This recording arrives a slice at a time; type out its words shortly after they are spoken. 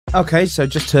Okay, so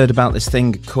just heard about this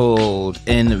thing called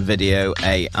InVideo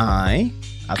AI.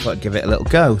 I thought I'd give it a little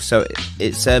go. So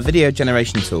it's a video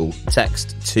generation tool,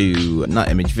 text to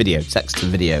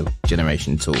video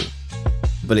generation tool.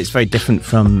 But it's very different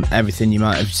from everything you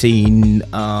might have seen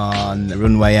on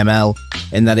Runway ML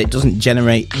in that it doesn't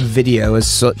generate video as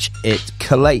such. It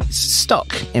collates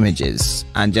stock images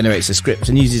and generates a script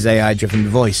and uses AI-driven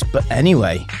voice. But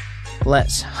anyway,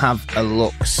 let's have a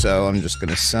look. So I'm just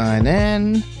going to sign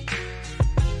in.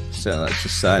 So let's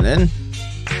just sign in.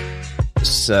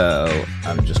 So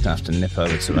I'm just going to have to nip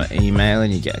over to my email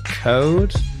and you get a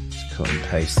code. Just cut and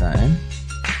paste that in.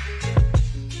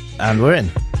 And we're in.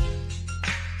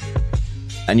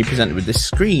 And you're presented with this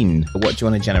screen. What do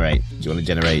you want to generate? Do you want to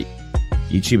generate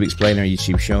YouTube Explainer,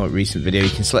 YouTube Short, recent video? You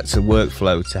can select a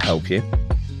workflow to help you.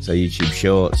 So YouTube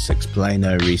Shorts,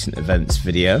 Explainer, recent events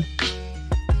video.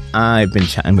 I've been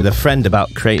chatting with a friend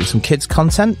about creating some kids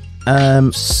content.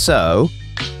 So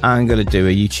I'm going to do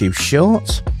a YouTube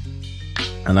Short.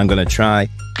 And I'm going to try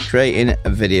creating a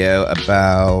video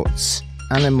about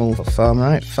Animal Farm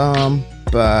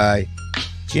by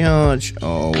George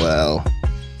Orwell,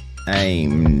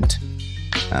 aimed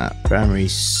at primary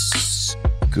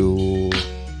school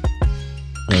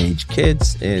age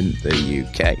kids in the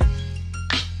UK.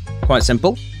 Quite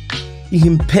simple. You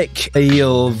can pick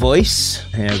your voice.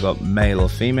 Here I've got male or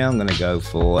female. I'm going to go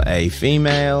for a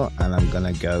female, and I'm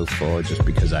going to go for, just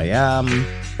because I am,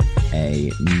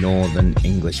 a Northern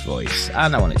English voice,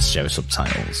 and I want it to show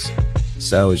subtitles.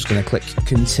 So we're just going to click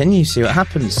continue, see what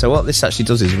happens. So what this actually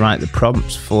does is write the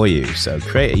prompts for you. So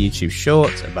create a YouTube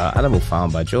short about Animal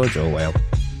Farm by George Orwell,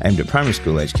 aimed at primary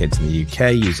school age kids in the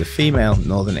UK. Use a female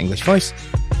Northern English voice.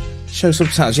 Show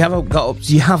subtitles. You have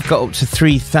got up to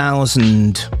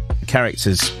 3,000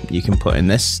 characters you can put in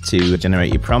this to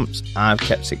generate your prompts. I've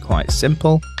kept it quite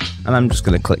simple, and I'm just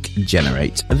going to click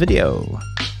generate a video.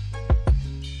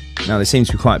 Now, they seem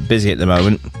to be quite busy at the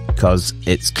moment because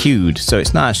it's queued, so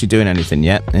it's not actually doing anything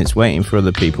yet, and it's waiting for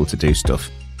other people to do stuff.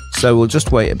 So we'll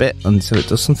just wait a bit until it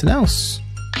does something else.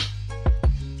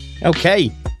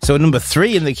 Okay, so number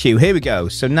 3 in the queue, here we go.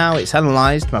 So now it's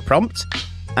analysed my prompt,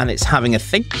 and it's having a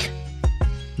think.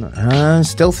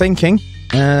 Still thinking.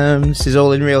 This is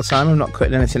all in real time, I'm not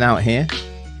cutting anything out here.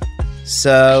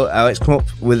 So it's come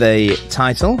up with a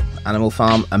title, Animal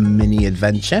Farm, a mini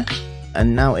adventure.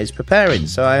 And now it's preparing,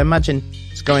 so I imagine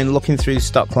it's going looking through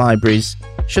stock libraries.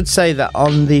 Should say that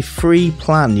on the free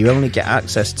plan you only get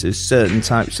access to certain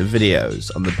types of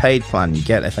videos. On the paid plan you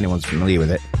get, if anyone's familiar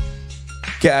with it,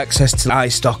 get access to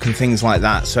iStock and things like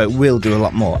that, so it will do a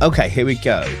lot more. Okay, here we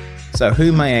go. So who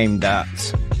am I aimed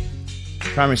at?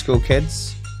 Primary school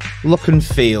kids. Look and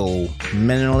feel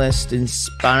minimalist,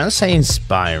 inspiring. Let's say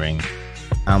inspiring.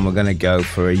 And we're going to go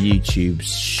for a YouTube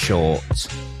short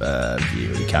view.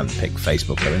 You can pick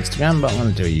Facebook or Instagram, but I'm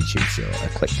going to do a YouTube short. I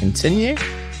click continue.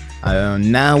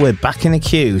 Now we're back in the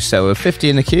queue. So we're 50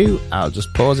 in the queue. I'll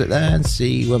just pause it there and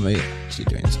see when we're actually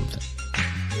doing something.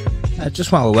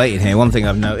 Just while we're waiting here, one thing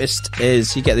I've noticed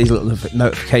is you get these little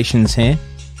notifications here.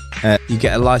 You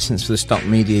get a license for the stock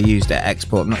media used at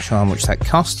export. I'm not sure how much that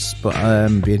costs, but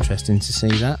it'd be interesting to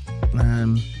see that.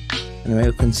 Anyway,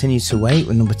 we'll continue to wait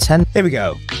with number 10. Here we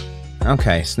go.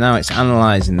 Okay, so now it's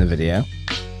analysing the video,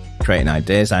 creating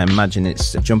ideas. I imagine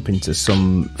it's jumping to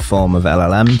some form of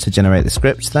LLM to generate the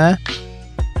scripts there.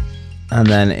 And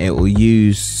then it will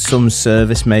use some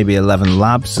service, maybe 11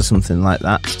 Labs or something like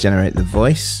that, to generate the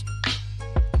voice.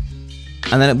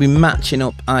 And then it'll be matching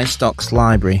up iStock's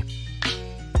library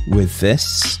with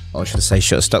this, or should I say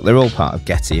Shutterstock. They're all part of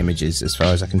Getty Images as far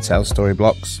as I can tell, story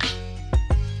blocks.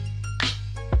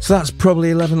 So that's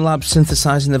probably 11 Labs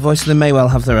synthesizing the voice. They may well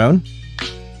have their own.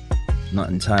 Not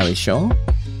entirely sure.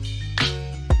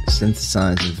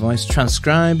 Synthesize the voice.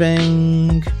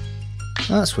 Transcribing.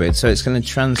 Oh, that's weird. So it's going to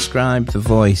transcribe the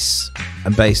voice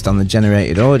based on the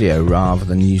generated audio rather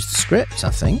than use the script,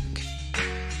 I think.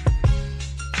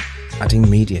 Adding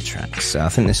media tracks. So I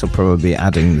think this will probably be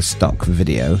adding the stock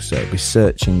video. So it'll be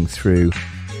searching through,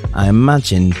 I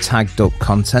imagine, tagged up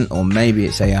content, or maybe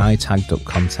it's AI tagged up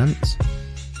content.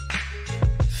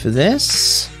 For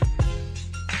this,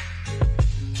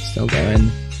 still going.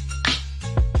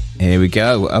 Here we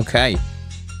go. Okay,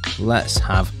 let's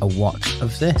have a watch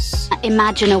of this.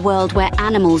 Imagine a world where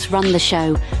animals run the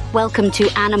show. Welcome to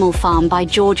Animal Farm by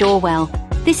George Orwell.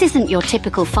 This isn't your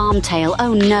typical farm tale,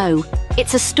 oh no.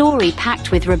 It's a story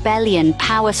packed with rebellion,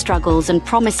 power struggles and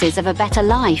promises of a better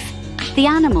life. The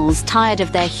animals, tired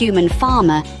of their human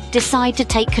farmer, decide to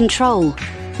take control.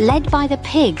 Led by the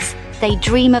pigs, they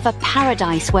dream of a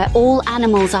paradise where all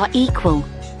animals are equal.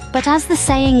 But as the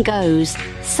saying goes,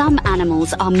 some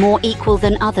animals are more equal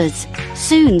than others.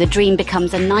 Soon the dream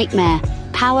becomes a nightmare.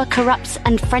 Power corrupts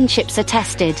and friendships are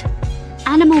tested.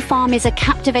 Animal Farm is a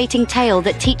captivating tale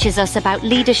that teaches us about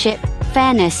leadership,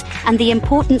 fairness, and the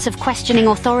importance of questioning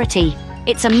authority.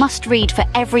 It's a must-read for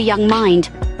every young mind.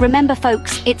 Remember,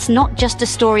 folks, it's not just a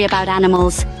story about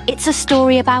animals. It's a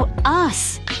story about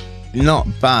us. Not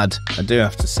bad, I do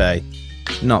have to say.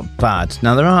 Not bad.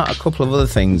 Now, there are a couple of other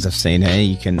things I've seen here.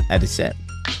 You can edit it.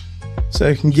 So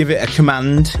you can give it a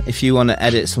command if you want to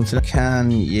edit something.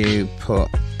 Can you put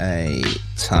a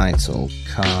title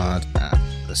card at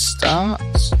the start?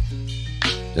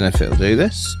 Don't know if it'll do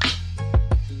this.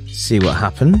 See what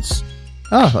happens.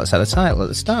 Oh, let's add a title at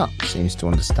the start. Seems to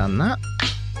understand that.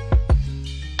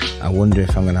 I wonder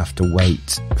if I'm going to have to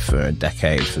wait for a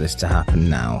decade for this to happen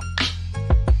now.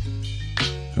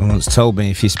 Someone once told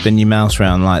me if you spin your mouse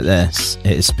around like this,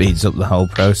 it speeds up the whole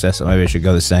process. Or maybe I should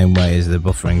go the same way as the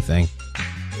buffering thing.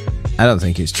 I don't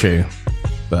think it's true,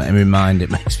 but in my mind it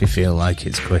makes me feel like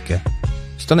it's quicker.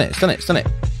 It's done it, it's done it, it's done it.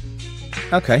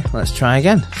 Okay, let's try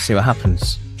again, see what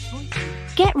happens.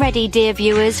 Get ready, dear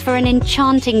viewers, for an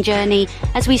enchanting journey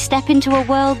as we step into a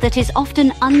world that is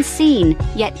often unseen,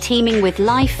 yet teeming with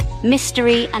life,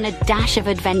 mystery, and a dash of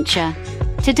adventure.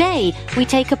 Today, we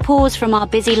take a pause from our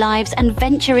busy lives and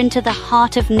venture into the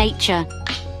heart of nature.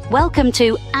 Welcome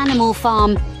to Animal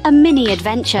Farm, a mini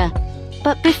adventure.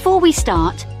 But before we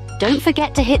start, don't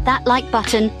forget to hit that like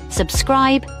button,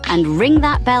 subscribe, and ring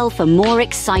that bell for more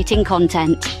exciting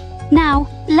content. Now,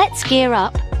 let's gear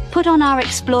up, put on our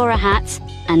explorer hats,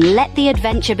 and let the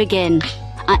adventure begin.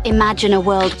 Imagine a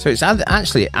world... So it's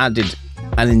actually added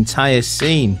an entire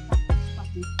scene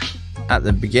at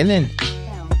the beginning.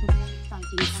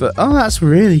 Oh, that's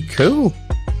really cool.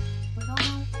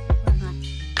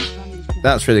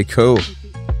 That's really cool.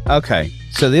 Okay,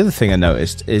 so the other thing I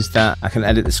noticed is that I can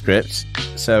edit the script.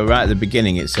 So right at the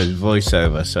beginning it says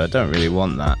voiceover, so I don't really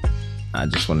want that. I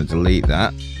just want to delete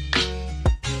that.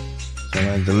 So I'm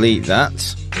going to delete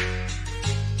that.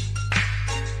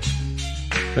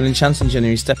 For an enchanting journey,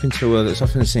 we step into a world that's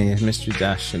often seen as mystery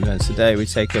dash, and today we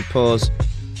take a pause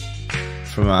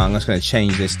from our... I'm just going to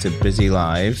change this to busy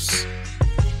lives.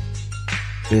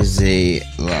 Busy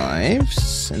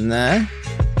lives in there.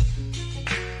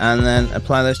 And then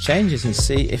apply those changes and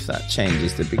see if that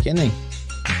changes the beginning.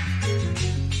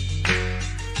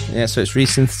 Yeah, so it's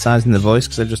resynthesizing the voice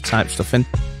because I've just typed stuff in.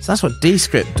 So that's what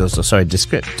Descript does, or sorry,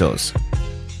 Descript does.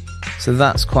 So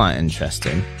that's quite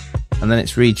interesting. And then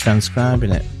it's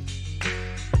retranscribing it.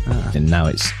 And now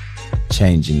it's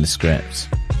changing the script.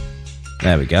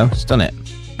 There we go, it's done it.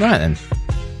 Right then,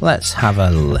 let's have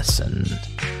a listen.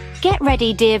 Get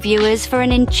ready, dear viewers, for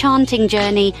an enchanting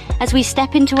journey as we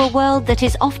step into a world that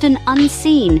is often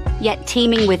unseen, yet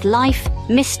teeming with life,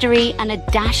 mystery, and a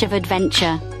dash of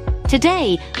adventure.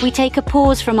 Today, we take a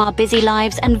pause from our busy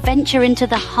lives and venture into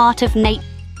the heart of nature.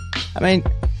 I mean,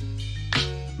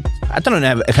 I don't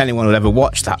know if anyone will ever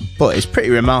watch that, but it's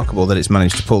pretty remarkable that it's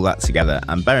managed to pull that together.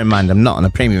 And bear in mind, I'm not on a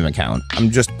premium account.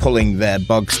 I'm just pulling their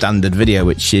bog standard video,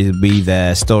 which should be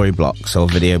their story blocks or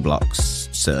video blocks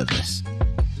service.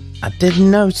 I did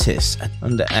notice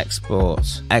under export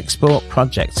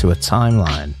project to a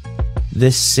timeline.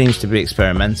 This seems to be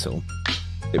experimental.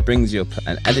 It brings you up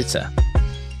an editor.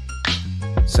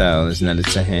 So there's an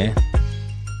editor here.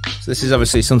 So this is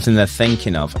obviously something they're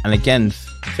thinking of. And again,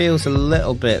 feels a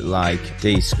little bit like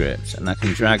Descript. And I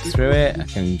can drag through it, I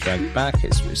can drag back.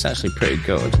 It's actually pretty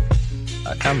good.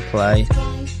 I can play,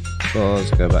 pause,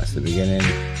 go back to the beginning.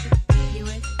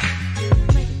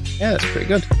 Yeah, that's pretty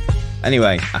good.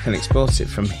 Anyway, I can export it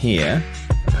from here,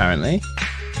 apparently.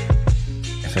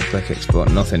 If I click export,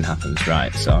 nothing happens.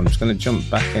 Right, so I'm just going to jump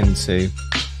back into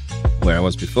where I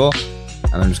was before,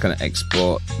 and I'm just going to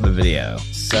export the video.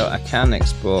 So I can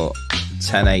export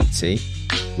 1080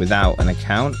 without an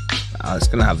account. It's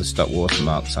going to have the stock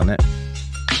watermarks on it.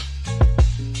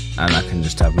 And I can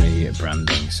just have immediate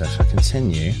branding. So if I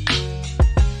continue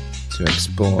to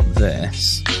export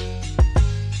this...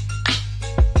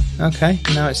 Okay,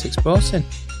 now it's exporting.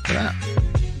 Look at that.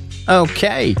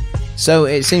 Okay, so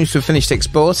it seems to have finished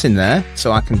exporting there,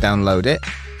 so I can download it,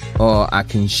 or I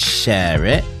can share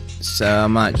it. So I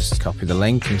might just copy the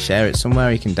link and share it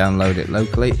somewhere. You can download it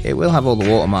locally. It will have all the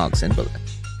watermarks in, but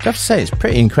I have to say it's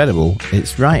pretty incredible.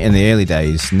 It's right in the early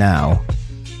days now,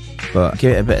 but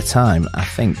give it a bit of time. I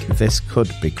think this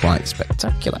could be quite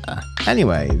spectacular.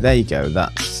 Anyway, there you go.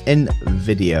 That's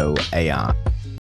InVideo AI.